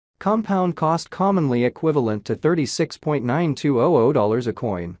Compound cost commonly equivalent to $36.9200 a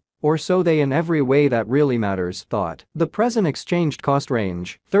coin. Or so they in every way that really matters, thought. The present exchanged cost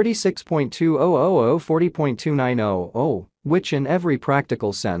range, 36.2000 40.2900, which in every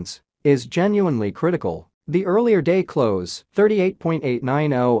practical sense, is genuinely critical. The earlier day close,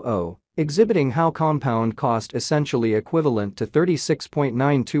 38.8900, exhibiting how compound cost essentially equivalent to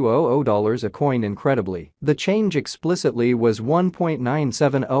 $36.9200 a coin incredibly. The change explicitly was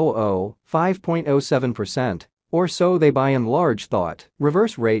 1.9700, 5.07%. Or so they by and large thought.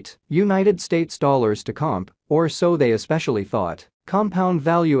 Reverse rate, United States dollars to comp, or so they especially thought. Compound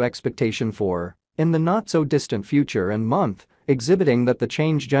value expectation for, in the not-so-distant future and month, exhibiting that the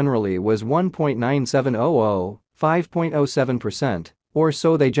change generally was 1.9700, 5.07%, or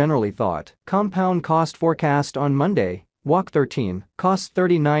so they generally thought. Compound cost forecast on Monday, Walk 13, cost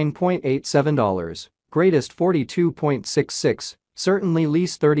 $39.87, greatest 42.66, certainly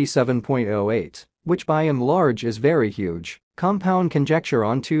least 37.08. Which by and large is very huge. Compound conjecture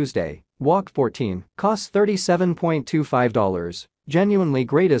on Tuesday, Walk 14, costs $37.25, genuinely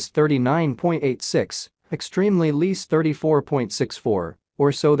greatest 39.86, extremely least 34.64,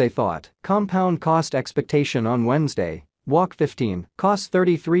 or so they thought. Compound cost expectation on Wednesday, Walk 15, costs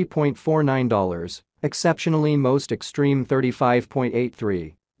 $33.49, exceptionally most extreme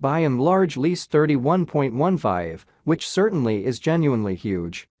 35.83, by and large least 31.15, which certainly is genuinely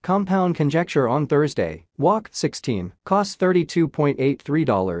huge. Compound conjecture on Thursday, Walk 16, costs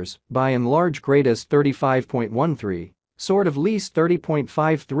 $32.83, by and large greatest 35.13, sort of least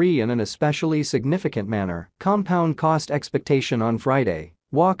 30.53 in an especially significant manner. Compound cost expectation on Friday,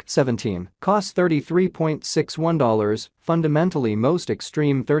 Walk 17, costs $33.61, fundamentally most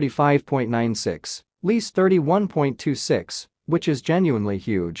extreme 35.96, least 31.26, which is genuinely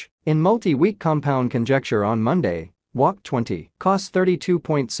huge. In multi-week compound conjecture on Monday, Walk 20, costs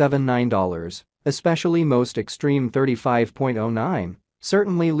 $32.79, especially most extreme 35.09,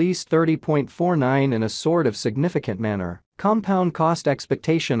 certainly least 30.49 in a sort of significant manner. Compound cost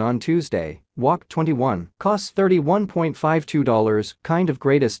expectation on Tuesday, Walk 21, costs $31.52, kind of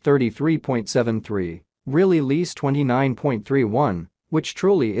greatest 33.73, really least 29.31, which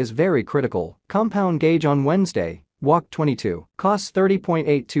truly is very critical. Compound gauge on Wednesday, Walk 22, costs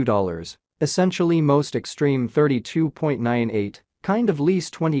 $30.82, essentially most extreme 32.98, kind of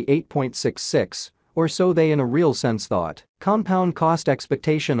least 28.66, or so they in a real sense thought. Compound cost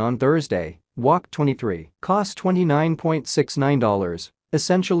expectation on Thursday, Walk 23, costs $29.69,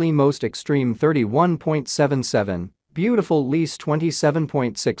 essentially most extreme 31.77, beautiful least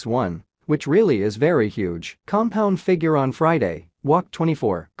 27.61, which really is very huge. Compound figure on Friday, Walk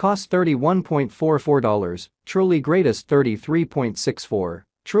 24, costs $31.44, truly greatest 33.64,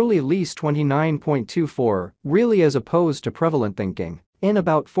 truly least 29.24, really as opposed to prevalent thinking. In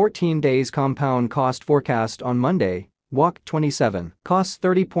about 14 days compound cost forecast on Monday, Walk 27, costs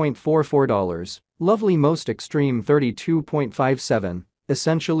 $30.44, lovely most extreme 32.57,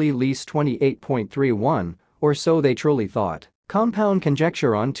 essentially least 28.31, or so they truly thought. Compound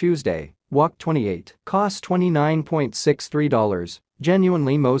conjecture on Tuesday, Walk 28, costs $29.63,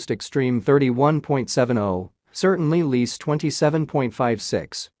 genuinely most extreme 31.70, certainly least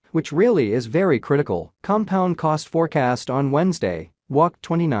 27.56, which really is very critical. Compound cost forecast on Wednesday, Walk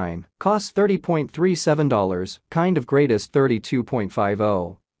 29, costs $30.37, kind of greatest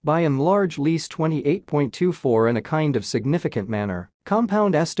 32.50, by and large least 28.24 in a kind of significant manner.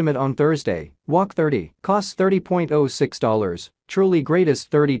 Compound estimate on Thursday, Walk 30, costs $30.06, truly greatest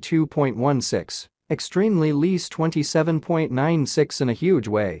 32.16, extremely least 27.96 in a huge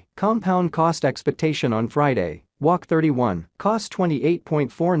way. Compound cost expectation on Friday, Walk 31, costs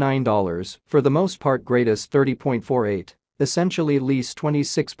 $28.49, for the most part greatest 30.48, essentially least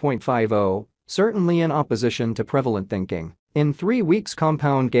 26.50, certainly in opposition to prevalent thinking. In 3 weeks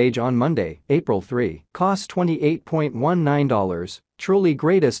compound gauge on Monday, April 3, costs $28.19, truly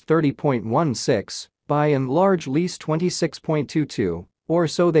greatest 30.16, by and large least 26.22, or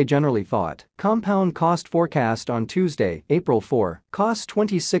so they generally thought. Compound cost forecast on Tuesday, April 4, costs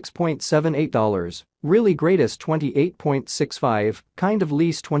 $26.78, really greatest 28.65, kind of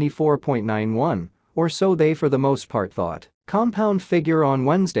least 24.91, or so they for the most part thought. Compound figure on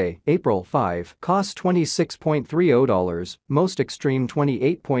Wednesday, April 5, costs $26.30, most extreme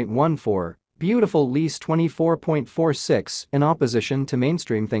 28.14, beautiful least 24.46 in opposition to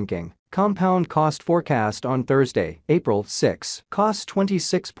mainstream thinking. Compound cost forecast on Thursday, April 6, costs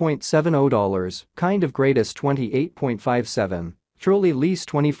 $26.70, kind of greatest 28.57, truly least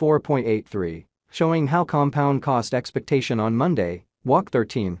 24.83, showing how compound cost expectation on Monday, walk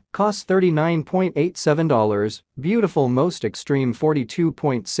 13, cost $39.87, beautiful most extreme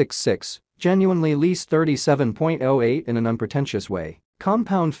 42.66, genuinely least 37.08 in an unpretentious way.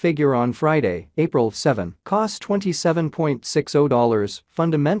 Compound figure on Friday, April 7, cost $27.60,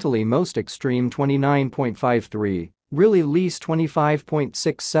 fundamentally most extreme 29.53, really least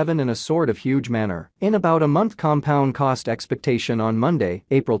 25.67 in a sort of huge manner. In about a month compound cost expectation on Monday,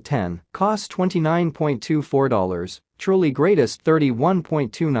 April 10, cost $29.24, truly greatest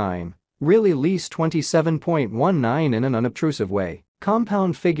 31.29, really least 27.19 in an unobtrusive way.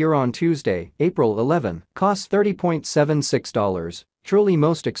 Compound figure on Tuesday, April 11, costs $30.76, truly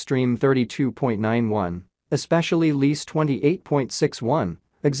most extreme 32.91, especially least 28.61,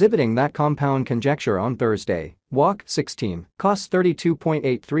 exhibiting that compound conjecture on Thursday, walk 16, costs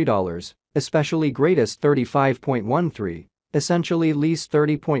 $32.83, especially greatest 35.13, essentially least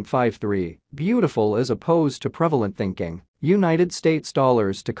 30.53, beautiful as opposed to prevalent thinking. United States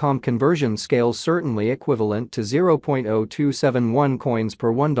dollars to comp conversion scale certainly equivalent to 0.0271 coins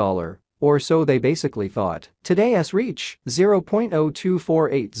per $1, or so they basically thought. Today's reach,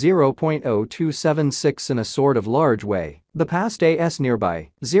 0.0248, 0.0276 in a sort of large way. The past day's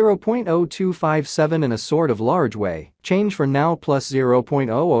nearby, 0.0257 in a sort of large way. Change for now plus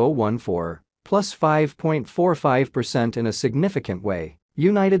 0.0014, plus 5.45% in a significant way.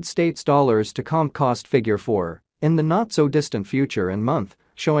 United States dollars to comp cost figure 4. In the not-so-distant future and month,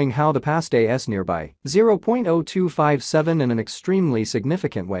 showing how the past day's nearby, 0.0257 in an extremely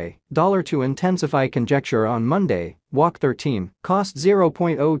significant way. Dollar to intensify conjecture on Monday, walk 13, cost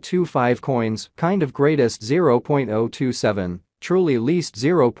 0.025 coins, kind of greatest 0.027, truly least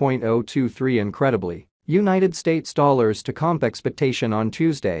 0.023 incredibly. United States dollars to comp expectation on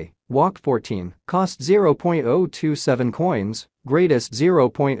Tuesday, walk 14, cost 0.027 coins, greatest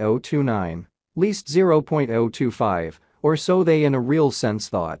 0.029. Least 0.025, or so they in a real sense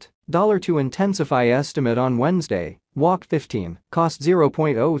thought. Dollar to intensify estimate on Wednesday, walk 15, cost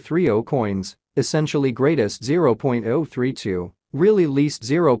 0.030 coins, essentially greatest 0.032, really least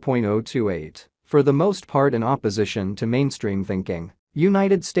 0.028, for the most part in opposition to mainstream thinking.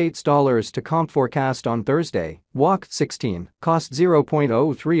 United States dollars to comp forecast on Thursday, walk 16, cost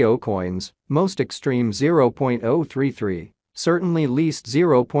 0.030 coins, most extreme 0.033. Certainly least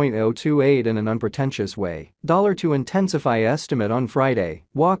 0.028 in an unpretentious way. Dollar to intensify estimate on Friday,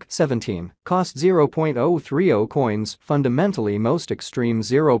 walk 17, cost 0.030 coins, fundamentally most extreme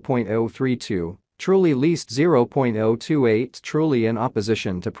 0.032, truly least 0.028, truly in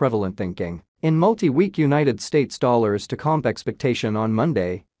opposition to prevalent thinking. In multi-week United States dollars to comp expectation on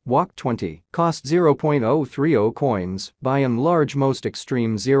Monday, walk 20, cost 0.030 coins, by and large most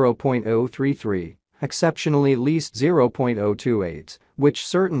extreme 0.033. Exceptionally least 0.028, which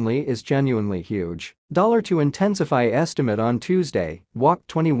certainly is genuinely huge. Dollar to intensify estimate on Tuesday, walk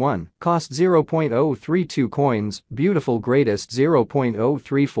 21, cost 0.032 coins, beautiful greatest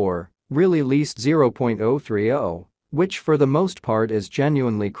 0.034, really least 0.030, which for the most part is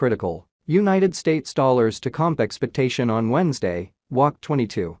genuinely critical. United States dollars to comp expectation on Wednesday, walk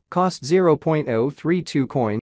 22, cost 0.032 coins.